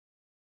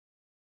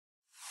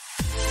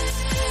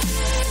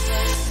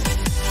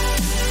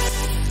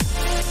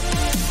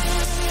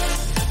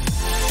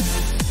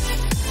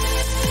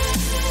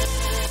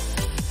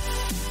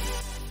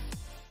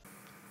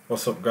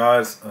What's up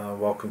guys,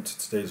 welcome to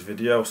today's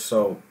video.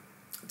 So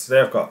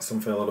today I've got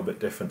something a little bit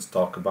different to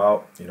talk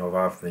about,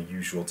 rather than the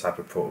usual type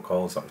of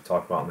protocols that we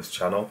talk about on this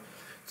channel.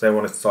 Today I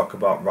wanted to talk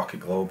about Rocket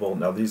Global.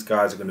 Now these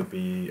guys are going to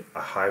be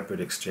a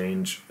hybrid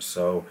exchange,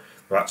 so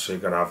they're actually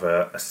going to have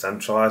a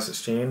centralized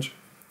exchange,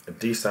 a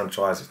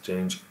decentralized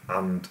exchange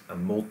and a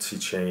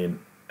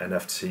multi-chain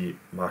NFT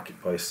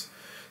marketplace.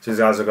 So these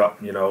guys have got,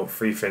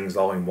 three things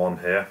all in one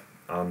here,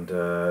 and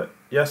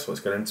yeah, so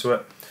let's get into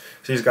it.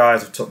 So these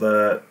guys have took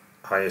the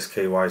highest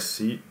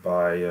KYC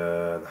by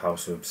the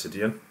House of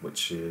Obsidian,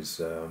 which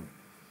is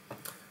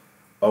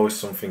always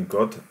something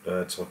good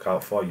to look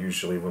out for.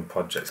 Usually when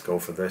projects go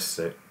for this,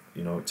 it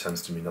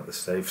tends to mean that they're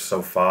safe.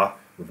 So far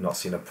we've not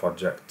seen a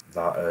project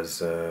that has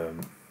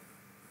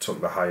took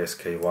the highest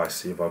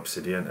KYC by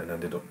Obsidian and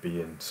ended up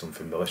being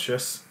something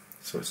malicious,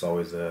 so it's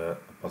always a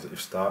positive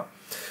start.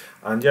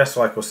 And yes,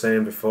 like I was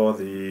saying before,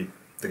 they're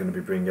going to be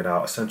bringing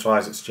out a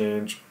centralized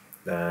exchange,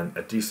 then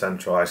a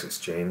decentralized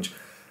exchange.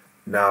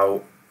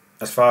 Now,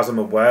 as far as I'm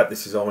aware,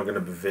 this is only going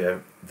to be via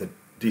the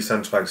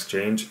decentralized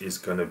exchange is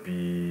going to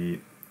be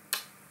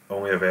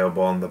only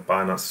available on the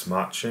Binance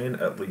Smart Chain,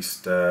 at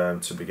least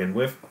to begin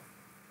with.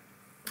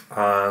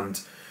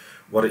 And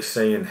what it's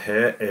saying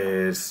here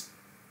is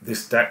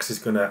this DEX is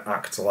going to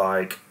act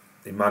like,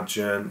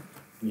 imagine,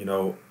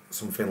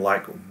 something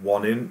like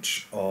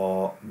 1inch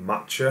or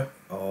Matcha,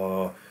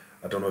 or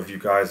I don't know if you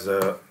guys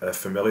are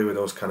familiar with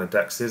those kind of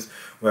DEXs,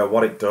 where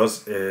what it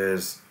does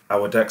is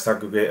our DEX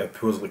aggregator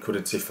pools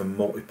liquidity for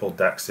multiple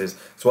DEXs.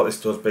 So what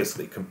this does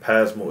basically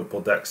compares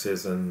multiple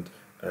DEXs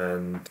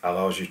and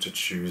allows you to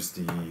choose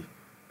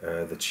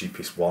the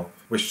cheapest one,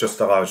 which just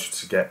allows you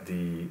to get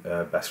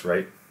the best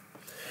rate.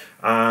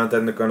 And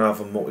then they're going to have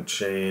a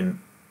multi-chain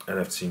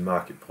NFT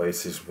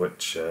marketplaces,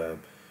 which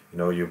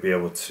you'll be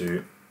able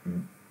to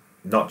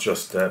not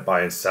just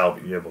buy and sell,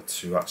 but you're able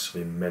to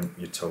actually mint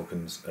your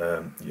tokens,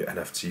 your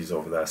NFTs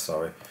over there.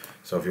 Sorry.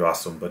 So if you are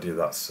somebody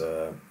that's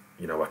a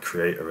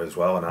creator as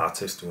well, an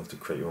artist who wants to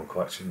create your own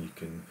collection,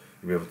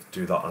 you'll be able to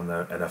do that on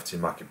the NFT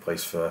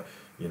marketplace for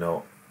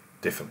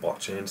different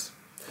blockchains.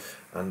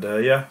 And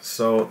yeah,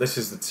 so this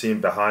is the team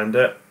behind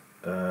it.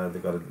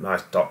 They've got a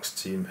nice docs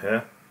team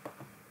here.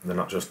 They're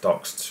not just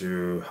docs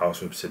to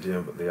House of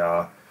Obsidian, but they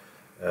are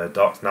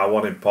docs. Now,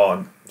 one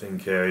important thing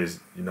here is,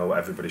 what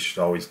everybody should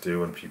always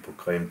do when people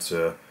claim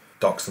to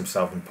dox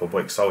themselves in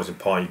public. It's always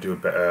important you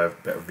do a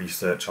bit of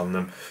research on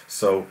them.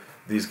 So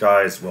these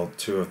guys, well,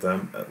 two of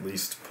them at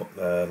least, put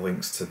their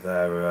links to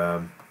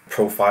their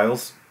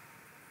profiles.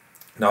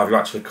 Now, if you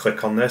actually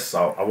click on this,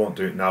 I won't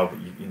do it now, but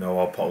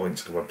I'll put a link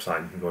to the website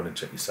and you can go in and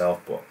check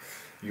yourself. But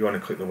if you want to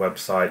click the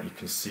website, you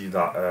can see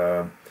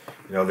that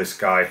this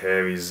guy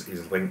here is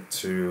linked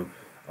to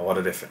a lot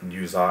of different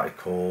news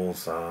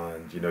articles,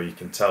 and you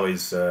can tell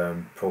his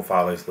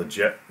profile is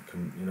legit.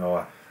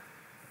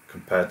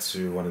 Compared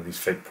to one of these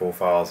fake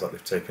profiles that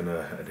they've taken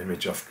an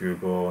image off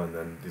Google and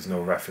then there's no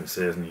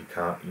references and you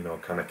can't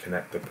kind of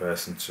connect the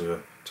person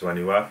to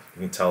anywhere.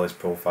 You can tell his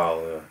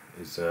profile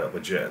is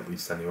legit, at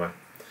least anyway.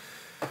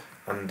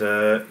 And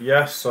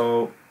yeah,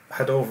 so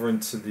head over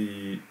into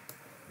the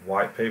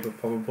white paper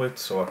probably,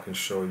 so I can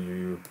show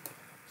you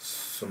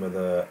some of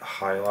the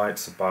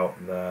highlights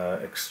about the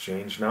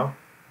exchange now.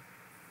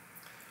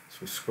 So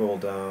we scroll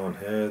down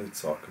here, they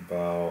talk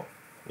about,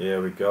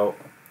 here we go.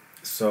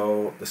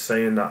 So they're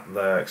saying that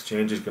the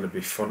exchange is going to be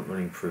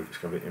front-running proof. It's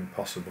going to be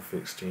impossible for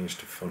the exchange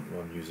to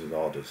front-run users'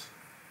 orders.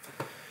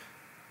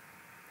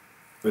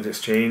 With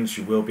exchange,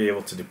 you will be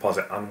able to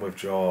deposit and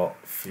withdraw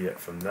fiat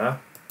from there.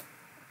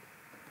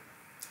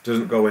 It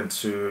doesn't go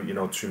into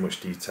too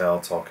much detail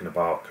talking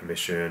about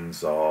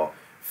commissions or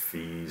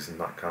fees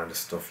and that kind of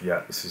stuff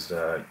yet. This is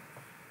I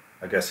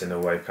guess in a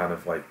way kind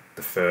of like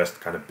the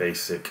first kind of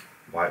basic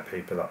white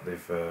paper that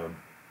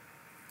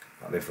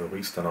they've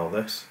released on all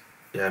this.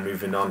 Yeah,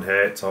 moving on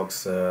here, it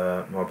talks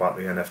more about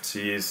the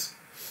NFTs,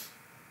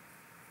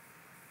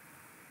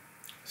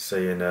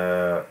 saying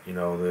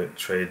the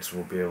trades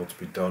will be able to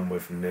be done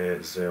with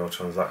near zero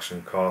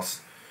transaction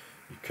costs.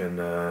 You can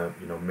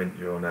mint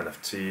your own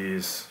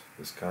NFTs,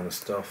 this kind of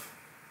stuff.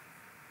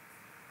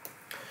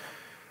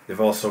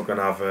 They've also going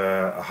to have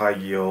a high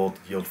yield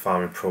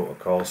farming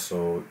protocol,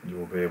 so you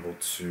will be able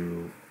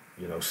to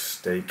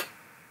stake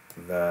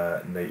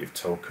their native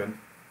token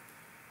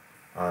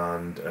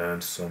and earn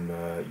some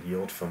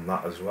yield from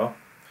that as well.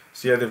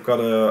 So yeah, they've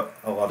got a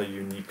lot of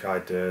unique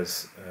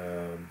ideas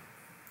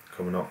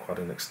coming up, quite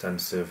an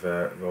extensive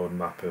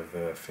roadmap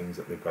of things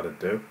that they've got to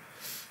do.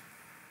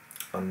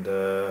 And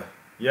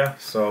yeah,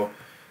 so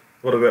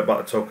a little bit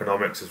about the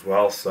tokenomics as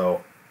well.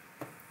 So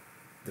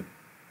the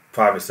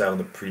private sale and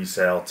the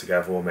pre-sale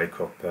together will make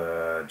up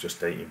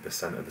just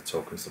 18% of the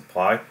token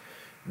supply.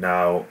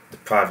 Now, the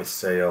private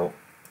sale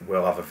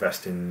will have a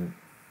vesting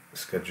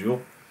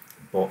schedule,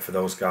 but for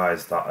those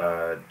guys that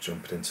are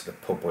jumping into the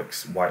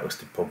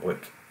whitelisted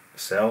public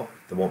sale,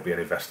 there won't be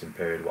any vesting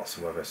period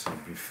whatsoever, so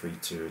you'll be free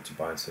to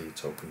buy and sell your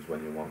tokens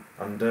when you want.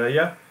 And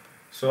yeah,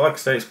 so like I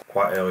say, it's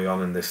quite early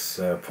on in this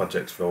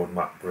project's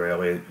roadmap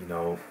really.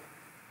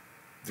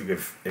 to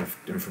give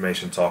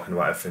information talking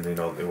about everything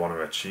that they want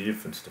to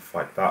achieve and stuff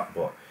like that,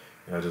 but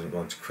it doesn't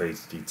go into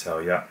crazy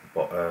detail yet.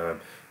 But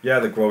yeah,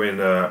 they're growing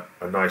a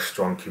nice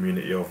strong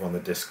community over on the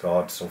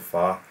Discord so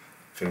far.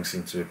 Things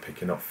seem to be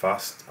picking up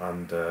fast,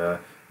 and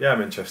yeah,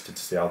 I'm interested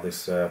to see how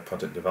this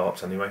project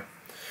develops anyway.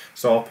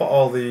 So I'll put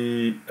all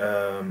the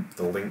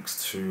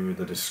links to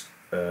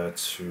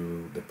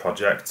the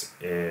project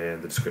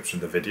in the description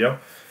of the video,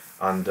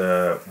 and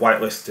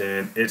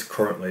whitelisting is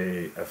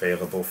currently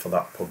available for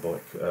that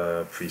public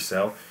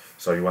pre-sale.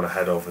 So you want to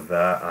head over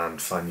there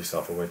and find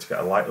yourself a way to get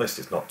a whitelist.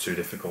 It's not too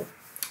difficult.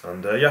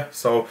 And yeah,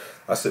 so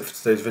that's it for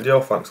today's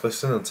video. Thanks for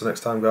listening. Until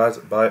next time, guys.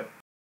 Bye.